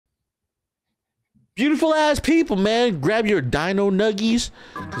Beautiful ass people, man. Grab your dino nuggies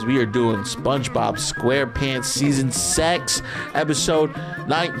because we are doing SpongeBob SquarePants season 6 episode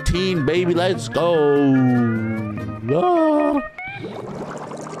 19, baby. Let's go. Ah.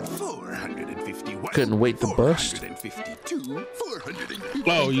 451. Couldn't wait to bust. 452. 453.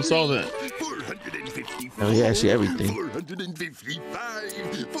 Oh, you saw that. 454. Oh yeah, I see everything.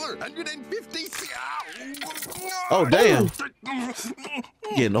 455. 456. Oh damn.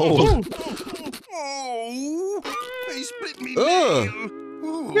 Getting old. Oh, they split me nail.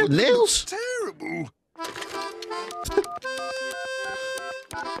 Oh, Your nails? Terrible.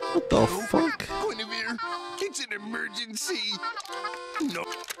 What the fuck? Guinevere, it's an emergency. No.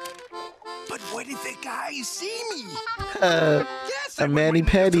 But what if the guys see me? Yes, A mani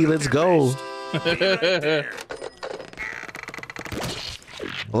petty, let's go.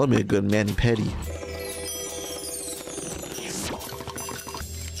 Well, let me a good mani petty.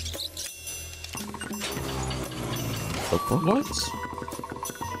 What?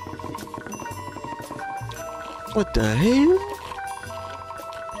 What the hell?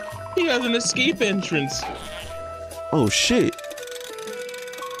 He has an escape entrance. Oh shit.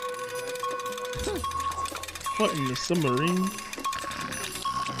 What in the submarine?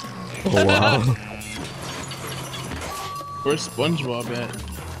 Oh wow. Where's SpongeBob at?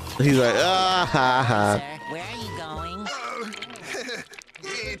 He's like, ah ha ha. Sir, where are you going?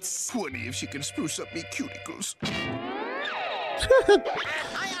 It's funny if she can spruce up me cuticles. Aye,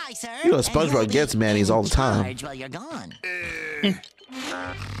 aye, sir. You know And SpongeBob you'll gets be manis all the in time. charge while you're gone.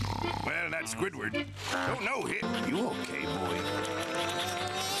 Well, that's Squidward. Don't know him. You okay, boy?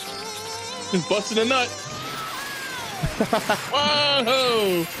 He's busting a nut.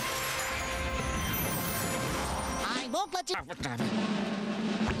 Whoa! I won't let you.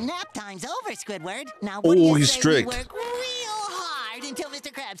 Nap time's over, Squidward. Now, Oh, what do you he's say strict. we work real hard until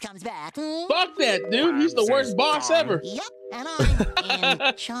Mr. Krabs comes back? Hmm? Fuck that, dude. He's the worst boss ever. Yep, and I'm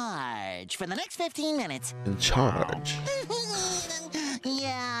in charge for the next 15 minutes. In charge.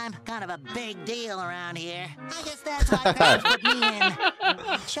 Yeah, I'm kind of a big deal around here. I guess that's why Krabs put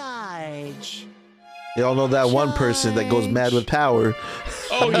me in charge. Y'all know that one person that goes mad with power.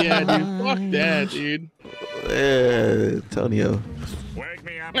 Oh yeah, dude. Fuck that, dude. Yeah, Antonio. Wake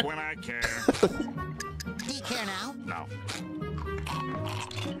me up when I care. Do you care now? No.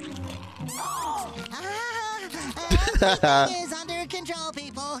 Everything is under control,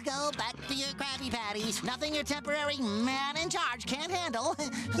 people. Go back to your Krabby Patties. Nothing your temporary man in charge can't handle.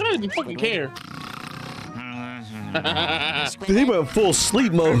 I don't even fucking care. He went full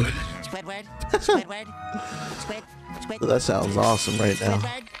sleep mode. Squidward, Squidward, Squid. That sounds awesome right now.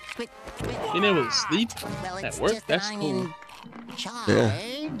 Squidward, Squid. Being able to sleep Well, it's at work, just that that's I'm cool. in charge.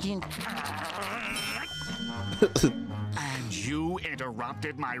 And you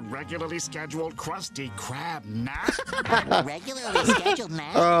interrupted my regularly scheduled Krusty Krab nap? Regularly scheduled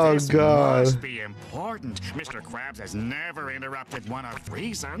nap. Oh This god. must be important. Mr. Krabs has never interrupted one of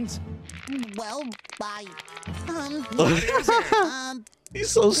reasons. Well, I What is it? He's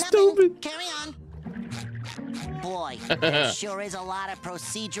so nothing. stupid. Carry on. Boy, there sure is a lot of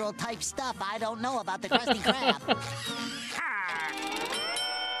procedural type stuff I don't know about the Krusty Krab.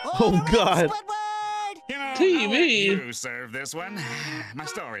 Oh, All right, God. Squidward! You know, TV. I'll let you serve this one. My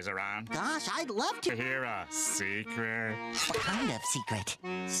story's around. Gosh, I'd love To to. hear a secret. What kind of secret?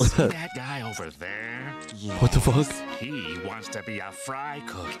 See that guy over there? Yes. What the fuck? He wants to be a fry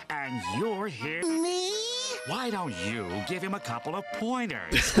cook, and you're here. Me? Why don't you give him a couple of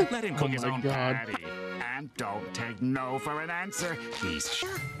pointers? Let him cook his my own God. patty. And don't take no for an answer. He's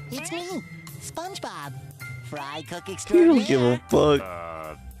It's me, SpongeBob. Fry cook You extraordinaire. don't give a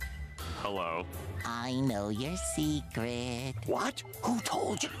fuck. hello. I know your secret. What? Who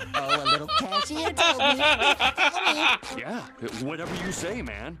told you? Oh, a little cashier told me. Tell me. Yeah, whatever you say,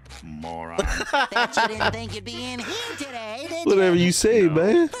 man. Moron. Bet you didn't think you'd be in here today, did Whatever you say,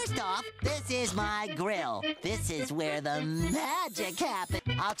 man. First off, this is my grill. This is where the magic happens.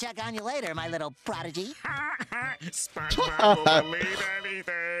 I'll check on you later, my little prodigy. SpongeBob will believe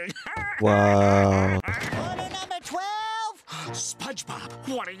anything. Wow. Order number 12. SpongeBob,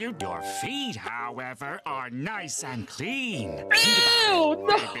 what are you? Your feet, however, are nice and clean. Ew,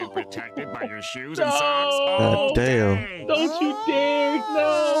 They've been no! protected by your shoes No. and socks God all damn. day. Don't you dare!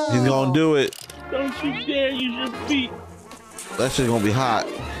 No! He's gonna do it. Don't you dare use your feet! That shit's gonna be hot.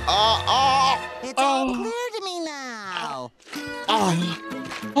 It's all clear to me now.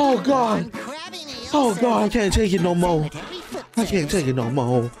 Oh god. Krabby Neil Oh says god, I can't take it no more. every foot I can't says, take it no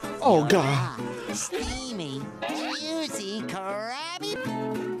more. Oh god. "Ah, steamy, juicy, krabby.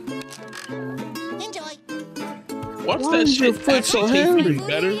 Enjoy. Watch Why that is your shit foot so actually taste heavy? pretty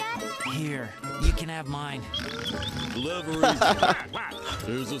better. Here, You can have mine. Delivery.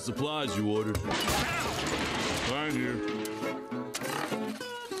 Here's the supplies you ordered. Fine here.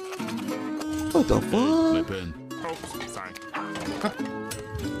 What the My fuck? pen. Oops, sorry.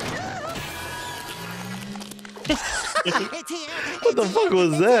 It's here. What the fuck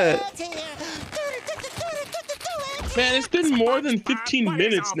was that? It's here. Man, it's been more than 15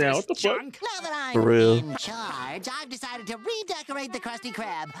 minutes now. What the fuck? Now that I'm For real. in charge, I've decided to redecorate the Krusty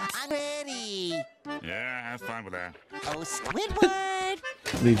Krab. I'm ready. Yeah, have fun with that. Oh, Squidward,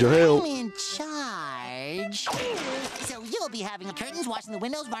 Need your help. I'm in charge. So you'll be having the curtains, washing the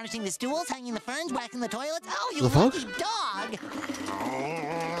windows, varnishing the stools, hanging the ferns, whacking the toilets. Oh, you The fuck? lucky dog.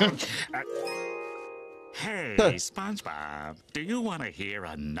 Hey, SpongeBob, do you want to hear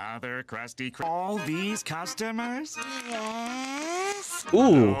another Krusty Krab? All these customers? Yes?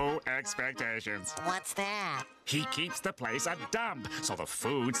 Ooh. No expectations. What's that? He keeps the place a dump, so the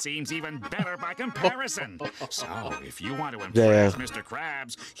food seems even better by comparison. So, if you want to impress Mr.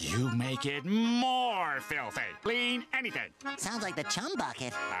 Krabs, you make it more filthy. Clean anything. Sounds like the chum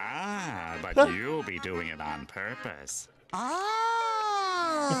bucket. Ah, but you'll be doing it on purpose. Oh.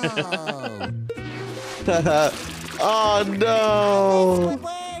 Oh no.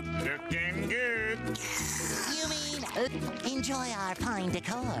 Squidward, Looking good. you mean enjoy our fine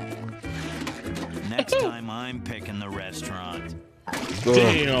decor. Next time I'm picking the restaurant.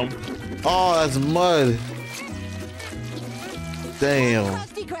 Damn. Oh, that's mud. Damn.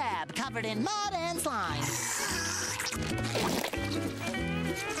 Krusty Krab covered in mud and slime.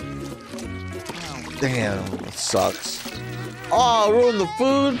 Damn. That sucks. Oh, ruined the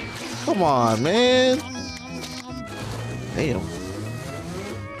food? Come on, man. Damn.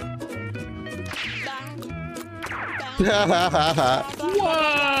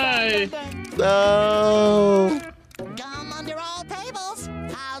 Why? No. Gum under all tables.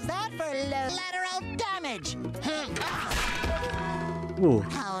 How's that for lateral damage? Ooh.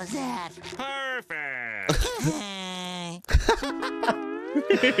 How's that? Perfect.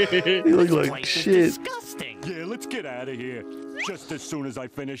 You look like Place is shit. disgusting. Yeah, let's get out of here. Just as soon as I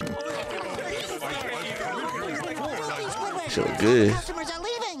finish. So good. Customers are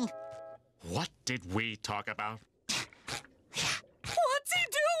leaving. What did we talk about? What's he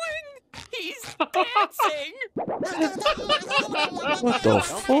doing? He's dancing. What the Okay,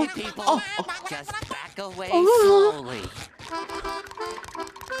 fuck? people, just back away slowly.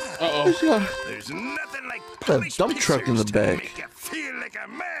 Uh-oh. There's nothing like A polished dump truck in the pictures to back. make you feel like a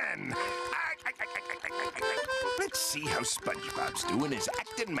man. Let's see how SpongeBob's doing as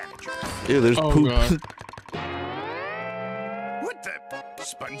acting manager. Yeah, there's Oh, poop. God. What the?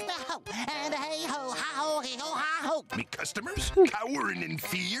 SpongeBob? Ho, and hey ho, ha ho, hey ho, ha ho. Me customers cowering in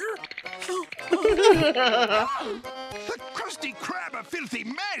fear? The Krusty Krab a filthy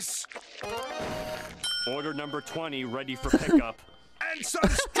mess! Order number 20 ready for pickup. And some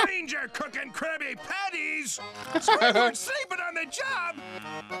stranger cooking Krabby Patties! Squidward sleeping on the job!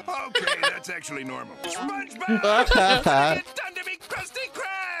 Okay, that's actually normal. SpongeBob! What's it done to me, Krusty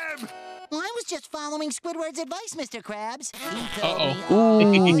Krab? Well, I was just following Squidward's advice, Mr. Krabs. He told Uh-oh.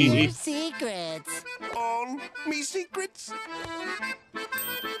 me all Ooh. your secrets. All me secrets?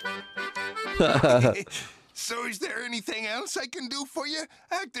 So is there anything else I can do for you,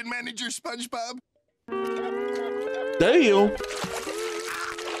 acting manager SpongeBob? Damn.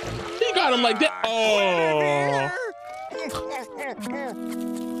 He got him like that. Oh.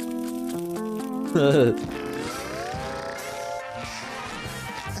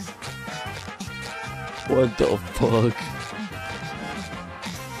 What the fuck?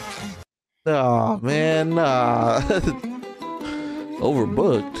 Oh man, nah.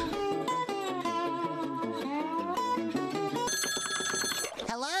 Overbooked.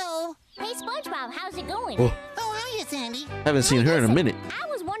 Hello? Hey, SpongeBob, how's it going? Oh, How are you, Sandy? haven't seen her in a minute. I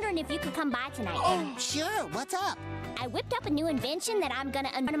was wondering if you could come by tonight. Oh, sure. What's up? I whipped up a new invention that I'm gonna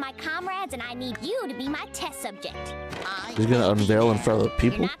unveil to my comrades, and I need you to be my test subject. He's gonna unveil in front of the You're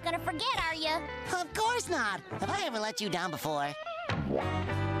people. not gonna forget, are you? Of course not. Have I ever let you down before?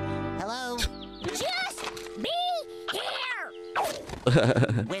 Hello? Just be here!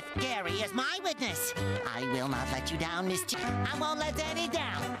 With Gary as my witness. I will not let you down, Miss T. I won't let Sandy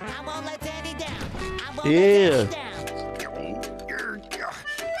down. I won't let Sandy down. I won't let Sandy down.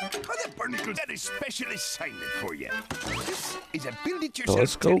 Other barnacles got a special assignment for you. This is a build-it-yourself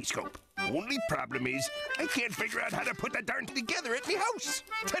Telescope. telescope. Only problem is, I can't figure out how to put the darn thing together at my house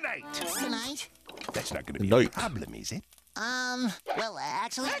tonight. Tonight? That's not going to be a Tonight. problem, is it? Well,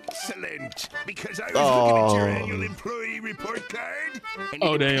 actually... Excellent! Because I was looking at your Oh. annual employee report card, and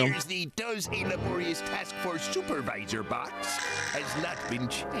Oh, it damn. appears the Does a Laborious Task Force Supervisor box has not been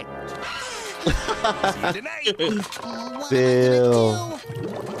checked. Tonight. Bill.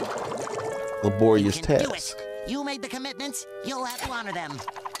 Laborious You can do task. it. You made the commitments. You'll have to honor them.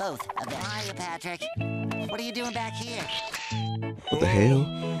 Both of them. Hiya, Patrick. What are you doing back here? What the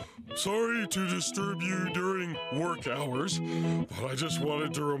hell? Sorry to disturb you during work hours, but I just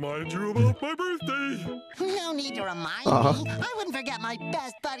wanted to remind you about my birthday. No need to remind me. I wouldn't forget my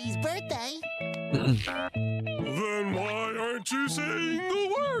best buddy's birthday. Then why aren't you saying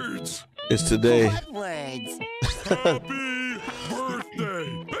the words? It's today. What words? Happy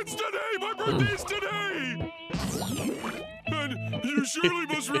birthday! It's today! My birthday's today! And you surely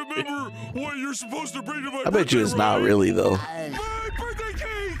must remember what you're supposed to bring to my birthday. I bet you it's not right? really though. My birthday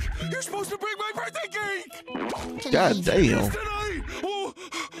cake! You're supposed to bring my birthday cake! God damn. Tonight! Oh,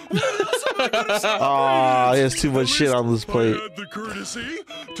 what else am I gonna celebrate? Aw, there's too much At shit on this least plate. I had the courtesy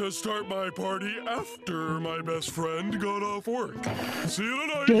to start my party after my best friend got off work. See you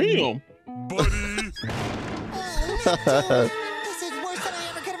tonight, Damn. buddy. This is worse than I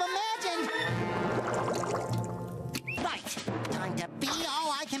ever could have imagined. Right. Time to be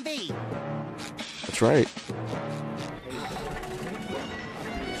all I can be. That's right.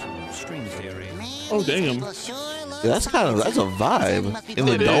 String theory. Man, Oh, these damn. people sure look Yeah, that's a vibe. must be In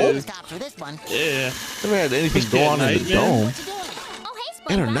the going dome? to stop for this one. Yeah. Never had anything go on in the Nightmare. dome. What you doing? Oh,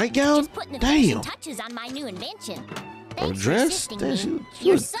 hey, And her SpongeBob. nightgown? Just putting the finishing Damn. touches on my new invention. Her Thanks for dress? assisting Damn, me. she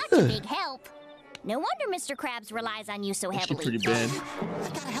You're looks such a good. big help. No wonder Mr. Krabs relies on you so She's heavily. pretty bad. I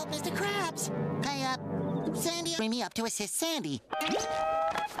gotta help Mr. Krabs. Hey, Sandy, bring me up to assist Sandy.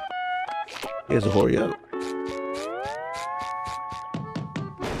 Here's a hurry up.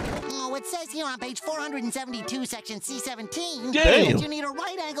 Oh, it says here on page 472, section C17, Damn. that you need a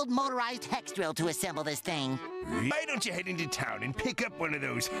right-angled motorized hex drill to assemble this thing. Why don't you head into town and pick up one of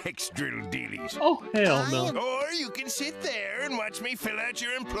those hex drill dealies? Oh, hell no. Or you can sit there and watch me fill out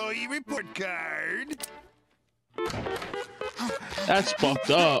your employee report card. That's fucked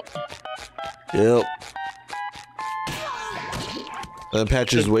up. Yep. And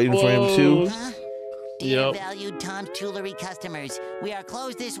Patch is waiting for him too. Huh? Dear Yep. valued Tom's Jewelry customers, we are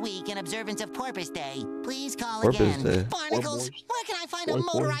closed this week in observance of Porpoise Day. Please call Porpoise again. Day. Barnacles, Porpoise. where can I find a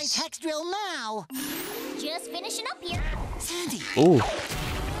Porpoise. motorized hex drill now? Just finishing up here. Sandy. Ooh.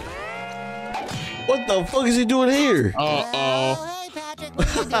 What the fuck is he doing here? Uh-oh. Oh, hey, Patrick, what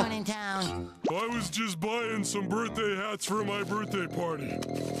are you doing in town? I was just buying some birthday hats for my birthday party.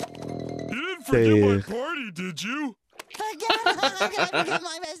 You didn't forget my Damn. party, did you? Forget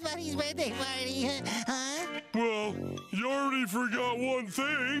my best buddy's birthday party. Huh? Well, you already forgot one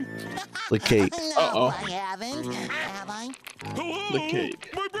thing. The cake. No, Uh-oh. I haven't. Have I? Hello? The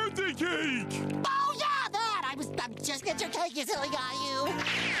cake. My birthday cake! Oh, yeah, that! I'm just get your cake, you silly guy,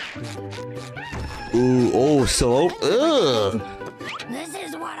 you. Ooh, oh, so, ugh. This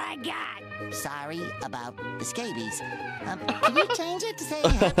is what I got. Sorry about the scabies. Can you change it to say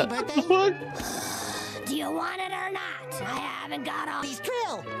happy birthday? What? Do you want it or not? I haven't got all Please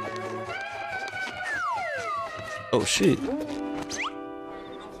drill. Oh shit.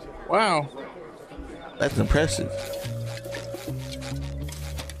 Wow. That's impressive.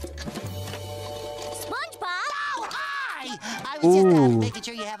 SpongeBob. Oh, hi! I was just Ooh. making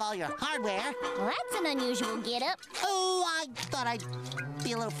sure you have all your hardware. Well, that's an unusual getup. Oh, I thought I'd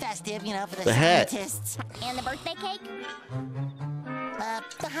be a little festive, you know, for the The hat. scientists. And the birthday cake?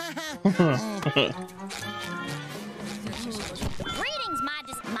 Greetings,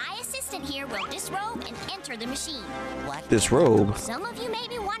 my assistant here will disrobe and enter the machine. What? This robe. Some of you may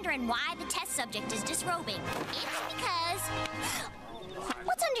be wondering why the test subject is disrobing. It's because...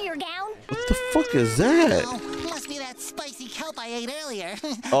 What's under your gown? What the fuck is that? Oh, must be that spicy kelp I ate earlier.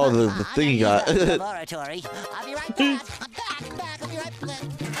 Oh, the thing you got. I'm gonna use that in the laboratory. I'll be right back. I'm back. I'll be right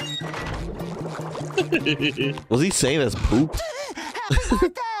back. Was he saying that's poop? Happy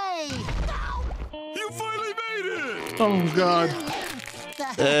birthday! You finally made it! Oh, God.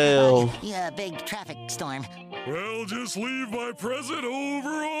 Hell. Yeah, big traffic storm. Well, just leave my present over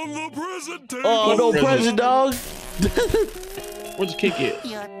on the present table. Oh, no present, dog. Where's the cake at?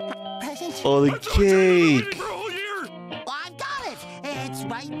 Your present? Oh, the I thought you were waiting cake. for a whole year. Oh, I've got it. It's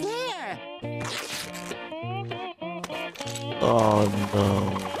right there. Oh,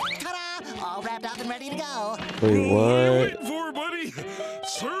 no. Ta-da! All wrapped up and ready to go. Wait, What are you what? waiting for, buddy?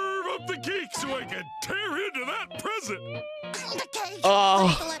 Serve up the cake so I can tear into that present. The cake.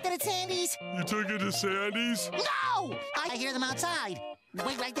 Oh. I left it at Sandy's. You took it to Sandy's? No! I hear them outside.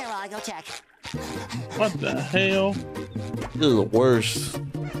 Wait right there while I go check. What the hell? This is the worst.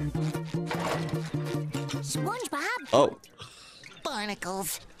 SpongeBob, Oh.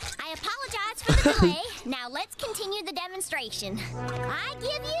 Barnacles. I apologize for the delay. Now let's continue the demonstration. I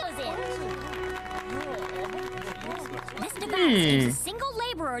give you it.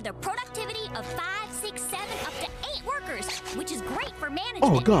 for the productivity of 5, 6, 7, up to 8 workers, which is great for management.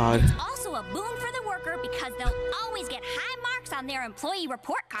 Oh, God. It's also a boon for the worker because they'll always get high marks on their employee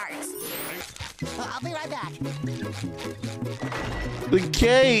report cards. I'll be right back. The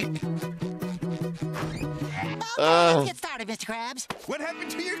cake. Let's get started, Mr. Krabs. What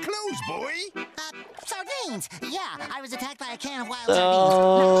happened to your clothes, boy? Sardines. Yeah, I was attacked by a can of wild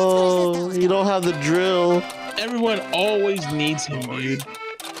Oh, you don't have the drill. Everyone always needs him, dude.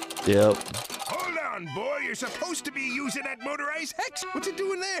 Yep. Hold on, boy. You're supposed to be using that motorized hex. What's it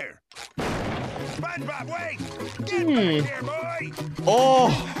doing there? SpongeBob, wait! Get back here, boy!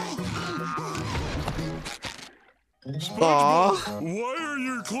 Oh. SpongeBob, why are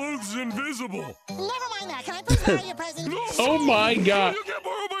your clothes invisible? Never mind that. Can I please borrow your present? No, Oh my God. you can't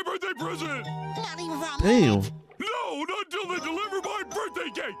borrow my birthday present! Not even from Damn. No, not until they deliver my birthday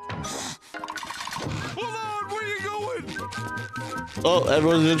cake! Hold on, where are you going? Oh,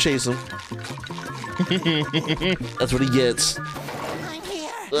 everyone's gonna chase him. That's what he gets. I'm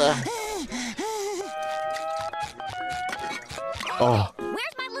here. Oh.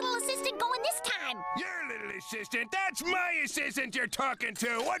 Where's my little assistant going this time? Your little assistant? That's my assistant you're talking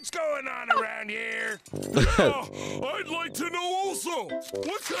to. What's going on around here? I'd like to know also,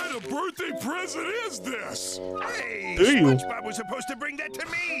 what kind of birthday present is this? Hey, Damn. SpongeBob was supposed to bring that to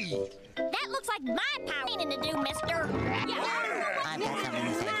me. That looks like my power to do, mister. Yeah. I've got something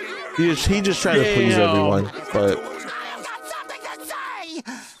to say. He just trying to please everyone, but I've got something to say!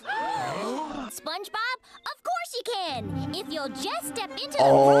 SpongeBob, of course you can. If you'll just step into the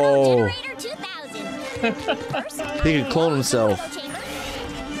Oh. Roto Generator 2000. First, he can clone himself. Roto chamber.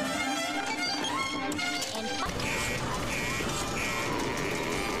 And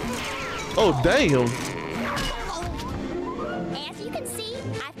Oh, damn. as you can see,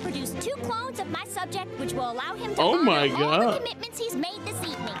 I've produced 2 clones of my subject, which will allow him to Oh honor my all God. the commitments he's made this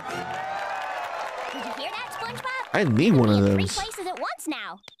evening. Did you hear that, SpongeBob? I need one of You'll be in 3 those. places at once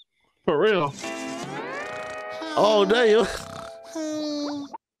now. For real. Oh, damn.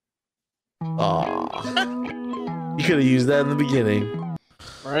 Oh. You could have used that in the beginning.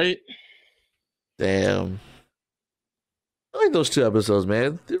 Right? Damn. I like those 2 episodes,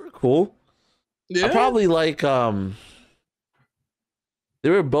 man. They were cool. Yeah. I probably like they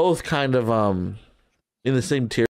were both kind of in the same tier.